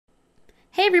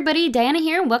Hey everybody, Diana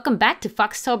here, and welcome back to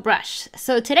Foxtail Brush.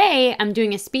 So today I'm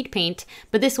doing a speed paint,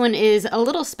 but this one is a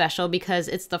little special because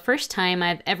it's the first time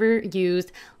I've ever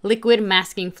used liquid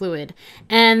masking fluid.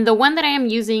 And the one that I am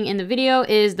using in the video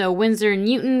is the Winsor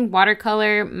Newton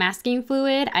watercolor masking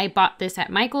fluid. I bought this at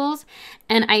Michael's,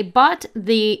 and I bought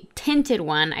the tinted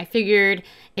one. I figured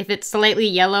if it's slightly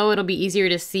yellow, it'll be easier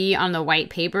to see on the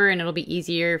white paper and it'll be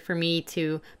easier for me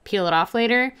to peel it off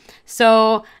later.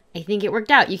 So I think it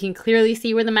worked out. You can clearly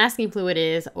see where the masking fluid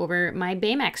is over my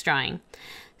Baymax drawing.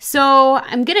 So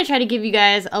I'm gonna try to give you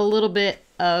guys a little bit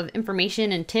of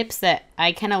information and tips that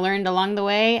I kind of learned along the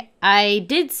way. I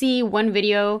did see one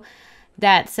video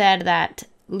that said that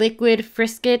liquid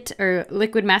frisket or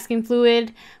liquid masking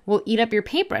fluid will eat up your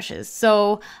paintbrushes.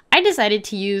 So I decided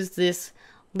to use this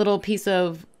little piece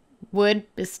of wood,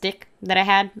 this stick that I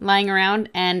had lying around,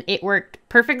 and it worked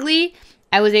perfectly.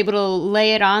 I was able to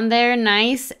lay it on there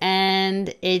nice,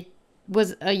 and it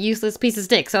was a useless piece of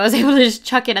stick. So I was able to just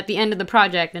chuck it at the end of the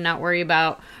project and not worry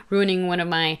about ruining one of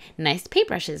my nice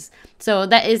paintbrushes. So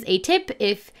that is a tip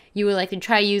if you would like to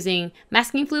try using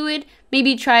masking fluid.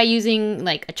 Maybe try using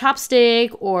like a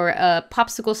chopstick or a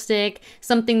popsicle stick,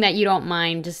 something that you don't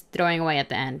mind just throwing away at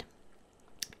the end.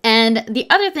 And the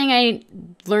other thing I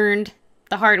learned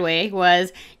the hard way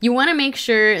was you want to make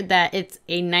sure that it's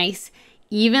a nice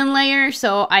even layer.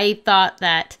 So I thought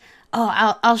that,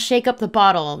 oh, I'll shake up the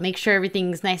bottle, make sure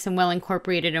everything's nice and well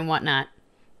incorporated and whatnot.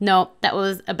 No, that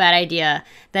was a bad idea.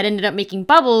 That ended up making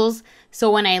bubbles. So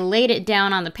when I laid it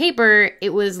down on the paper,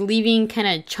 it was leaving kind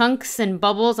of chunks and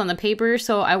bubbles on the paper.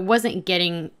 So I wasn't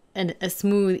getting a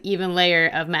smooth, even layer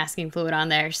of masking fluid on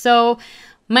there. So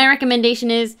my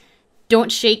recommendation is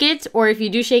don't shake it, or if you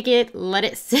do shake it, let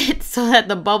it sit so that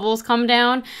the bubbles come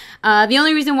down. The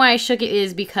only reason why I shook it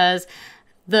is because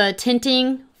the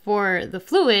tinting for the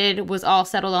fluid was all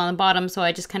settled on the bottom, so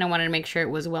I just kind of wanted to make sure it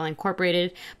was well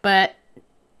incorporated. But,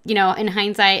 you know, in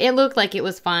hindsight, it looked like it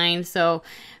was fine. So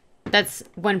that's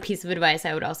one piece of advice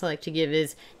I would also like to give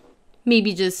is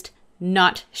maybe just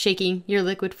not shaking your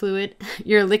liquid fluid,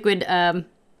 your liquid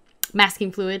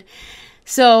masking fluid.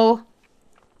 So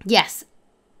yes,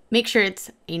 make sure it's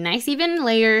a nice even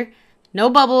layer, no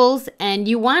bubbles, and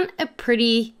you want a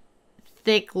pretty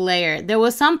thick layer. There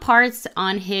was some parts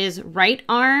on his right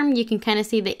arm, you can kind of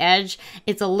see the edge.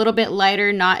 It's a little bit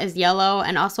lighter, not as yellow,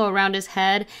 and also around his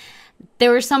head.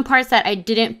 There were some parts that I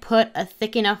didn't put a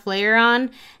thick enough layer on,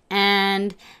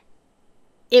 and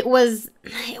it wasn't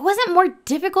more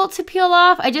difficult to peel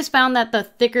off. I just found that the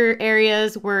thicker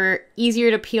areas were easier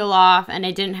to peel off, and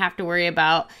I didn't have to worry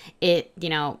about it, you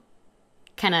know,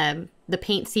 kind of the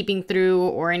paint seeping through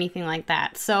or anything like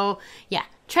that. So yeah,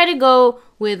 try to go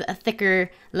with a thicker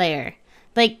layer.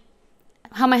 Like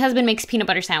how my husband makes peanut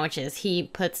butter sandwiches. He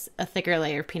puts a thicker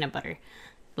layer of peanut butter.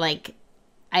 Like,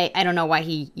 I don't know why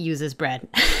he uses bread.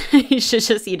 He should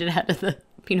just eat it out of the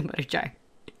peanut butter jar.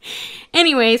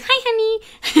 Anyways, hi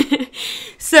honey.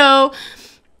 So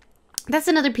that's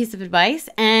another piece of advice.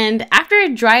 And after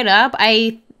it dried up,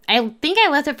 I think I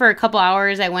left it for a couple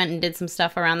hours. I went and did some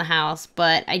stuff around the house,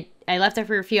 but I left it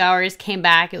for a few hours, came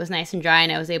back, it was nice and dry,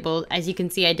 and I was able, as you can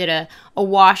see, I did a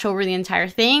wash over the entire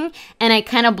thing, and I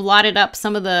kind of blotted up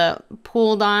some of the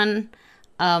pulled on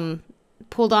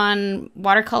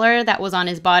watercolor that was on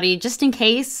his body, just in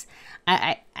case.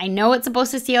 I know it's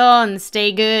supposed to seal and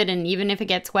stay good, and even if it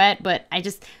gets wet, but I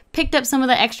just picked up some of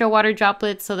the extra water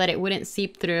droplets so that it wouldn't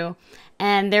seep through.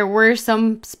 And there were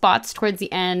some spots towards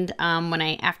the end,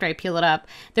 after I peel it up,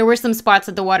 there were some spots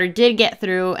that the water did get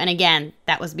through. And again,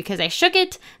 that was because I shook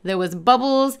it. There was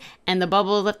bubbles, and the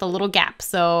bubbles left a little gap.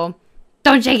 So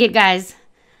don't shake it, guys.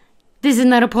 This is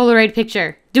not a Polaroid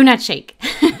picture. Do not shake.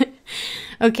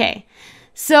 Okay,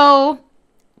 so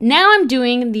now I'm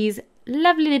doing these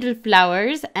lovely little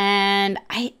flowers, and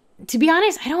to be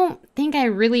honest, I don't think I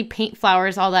really paint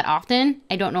flowers all that often.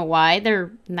 I don't know why.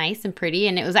 They're nice and pretty,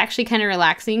 and it was actually kind of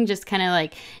relaxing, just kind of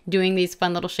like doing these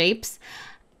fun little shapes.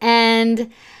 And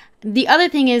the other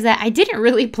thing is that I didn't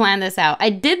really plan this out.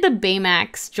 I did the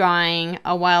Baymax drawing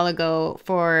a while ago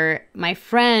for my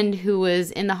friend who was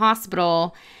in the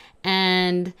hospital,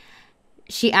 and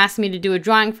she asked me to do a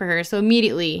drawing for her. So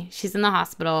immediately, she's in the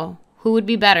hospital. Who would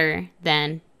be better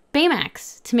than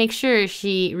Baymax to make sure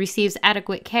she receives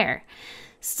adequate care?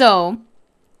 So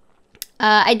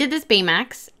I did this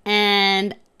Baymax,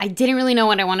 and I didn't really know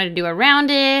what I wanted to do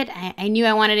around it. I knew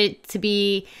I wanted it to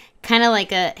be kind of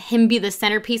like him be the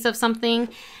centerpiece of something,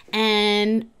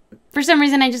 and for some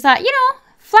reason I just thought, you know,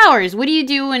 flowers. What do you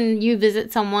do when you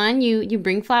visit someone? You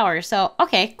bring flowers. So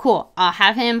okay, cool. I'll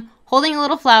have him holding a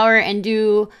little flower and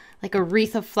do like a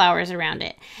wreath of flowers around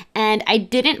it. And I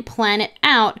didn't plan it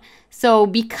out. So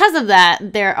because of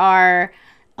that, there are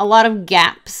a lot of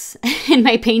gaps in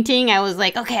my painting. I was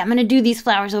like, okay, I'm going to do these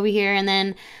flowers over here. And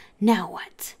then now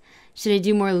what? Should I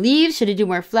do more leaves? Should I do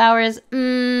more flowers?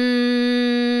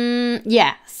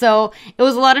 Yeah. So it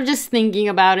was a lot of just thinking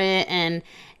about it, and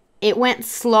it went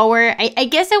slower. I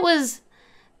guess it was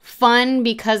fun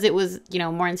because it was, you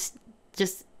know, more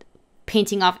just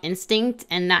painting off instinct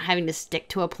and not having to stick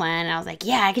to a plan. And I was like,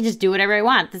 yeah, I can just do whatever I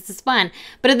want. This is fun.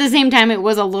 But at the same time, it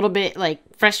was a little bit like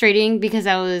frustrating because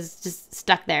I was just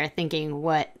stuck there thinking,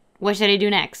 what should I do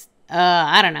next?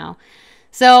 I don't know.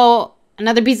 So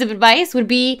another piece of advice would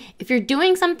be, if you're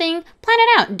doing something, plan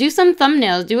it out. Do some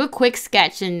thumbnails, do a quick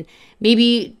sketch, and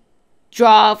maybe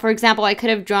draw. For example, I could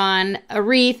have drawn a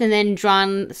wreath and then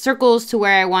drawn circles to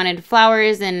where I wanted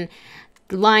flowers and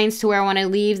lines to where I wanted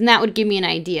leaves, and that would give me an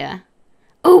idea.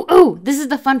 Oh, this is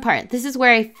the fun part. This is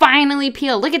where I finally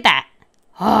peel. Look at that.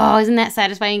 Oh, isn't that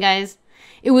satisfying, guys?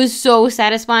 It was so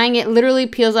satisfying. It literally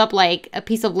peels up like a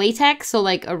piece of latex, so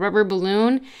like a rubber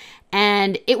balloon.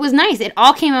 And it was nice. It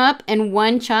all came up in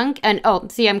one chunk. And oh,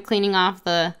 see, I'm cleaning off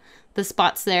the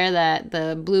spots there that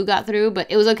the blue got through, but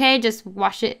it was okay. Just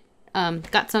wash it.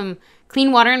 Got some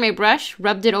clean water in my brush,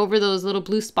 rubbed it over those little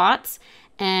blue spots,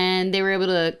 and they were able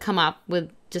to come up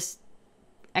with just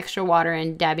extra water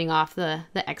and dabbing off the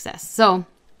excess. So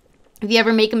if you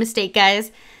ever make a mistake,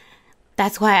 guys,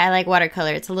 that's why I like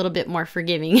watercolor. It's a little bit more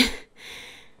forgiving.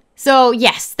 So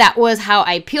yes, that was how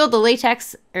I peeled the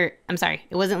latex, or I'm sorry,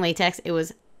 it wasn't latex, it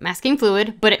was masking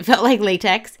fluid, but it felt like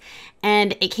latex,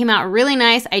 and it came out really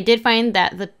nice. I did find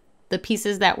that the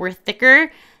pieces that were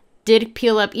thicker did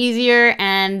peel up easier,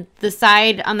 and the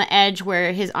side on the edge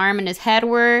where his arm and his head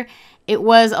were, it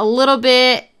was a little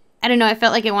bit, I don't know, I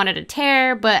felt like it wanted to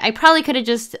tear, but I probably could have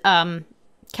just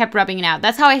kept rubbing it out.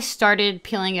 That's how I started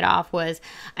peeling it off. Was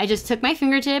I just took my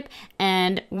fingertip,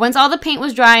 and once all the paint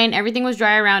was dry and everything was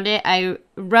dry around it, I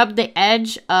rubbed the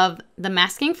edge of the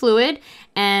masking fluid,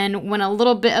 and when a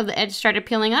little bit of the edge started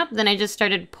peeling up, then I just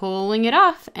started pulling it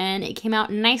off, and it came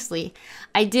out nicely.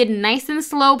 I did nice and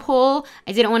slow pull.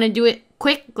 I didn't want to do it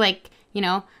quick, like, you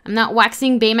know, I'm not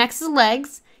waxing Baymax's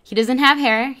legs. He doesn't have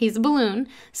hair. He's a balloon.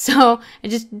 So I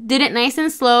just did it nice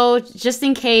and slow, just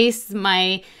in case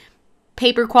my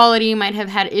paper quality might have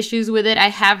had issues with it. I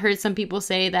have heard some people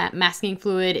say that masking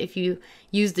fluid, if you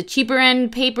use the cheaper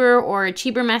end paper or a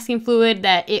cheaper masking fluid,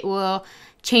 that it will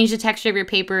change the texture of your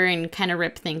paper and kind of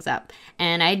rip things up.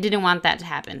 And I didn't want that to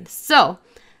happen. So,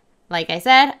 like I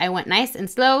said, I went nice and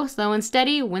slow. Slow and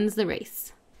steady wins the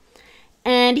race.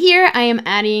 And here I am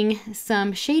adding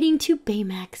some shading to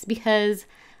Baymax because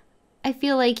I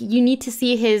feel like you need to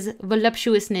see his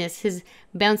voluptuousness, his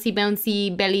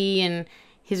bouncy belly, and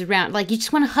his round, like, you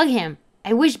just want to hug him.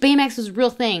 I wish Baymax was a real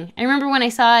thing. I remember when I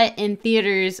saw it in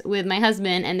theaters with my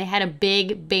husband, and they had a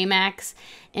big Baymax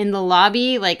in the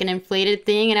lobby, like an inflated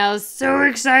thing, and I was so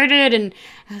excited, and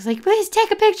I was like, please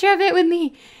take a picture of it with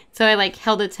me. So I like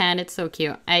held its hand. It's so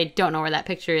cute. I don't know where that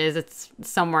picture is. It's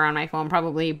somewhere on my phone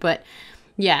probably, but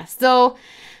yeah. So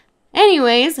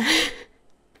anyways,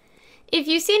 if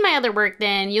you've seen my other work,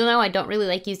 then you'll know I don't really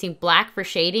like using black for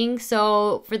shading.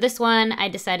 So for this one, I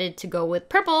decided to go with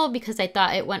purple because I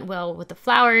thought it went well with the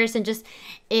flowers, and just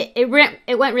it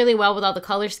went really well with all the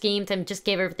color schemes and just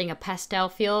gave everything a pastel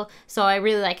feel. So I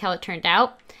really like how it turned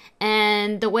out.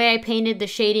 And the way I painted the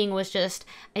shading was just,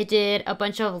 I did a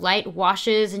bunch of light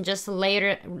washes and just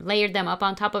layered them up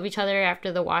on top of each other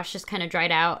after the wash just kind of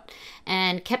dried out,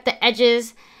 and kept the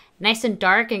edges nice and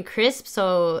dark and crisp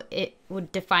so it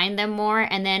would define them more.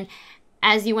 And then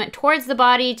as you went towards the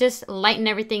body, just lighten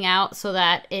everything out so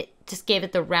that it just gave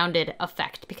it the rounded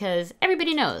effect, because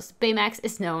everybody knows Baymax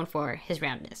is known for his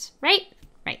roundness, right?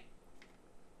 Right.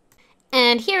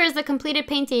 And here is the completed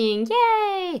painting.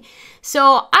 Yay!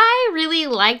 So I really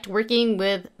liked working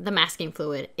with the masking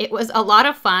fluid. It was a lot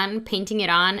of fun painting it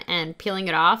on and peeling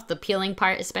it off. The peeling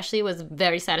part especially was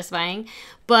very satisfying.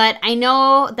 But I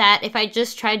know that if I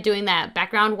just tried doing that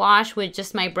background wash with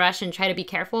just my brush and try to be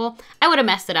careful, I would have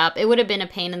messed it up. It would have been a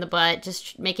pain in the butt,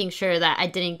 just making sure that I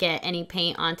didn't get any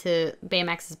paint onto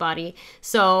Baymax's body.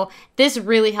 So this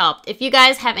really helped. If you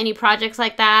guys have any projects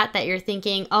like that you're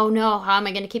thinking, oh no, how am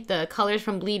I going to keep the colors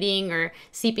from bleeding or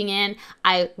seeping in,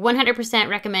 I 100%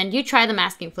 recommend you try the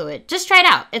masking fluid. Just try it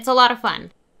out. It's a lot of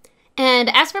fun. And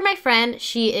as for my friend,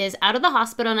 she is out of the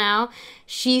hospital now.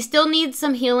 She still needs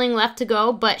some healing left to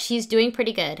go, but she's doing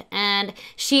pretty good. And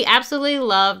she absolutely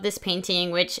loved this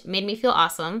painting, which made me feel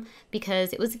awesome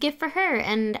because it was a gift for her,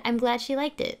 and I'm glad she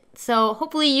liked it. So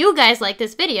hopefully you guys like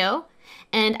this video,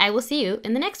 and I will see you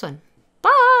in the next one.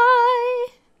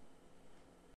 Bye!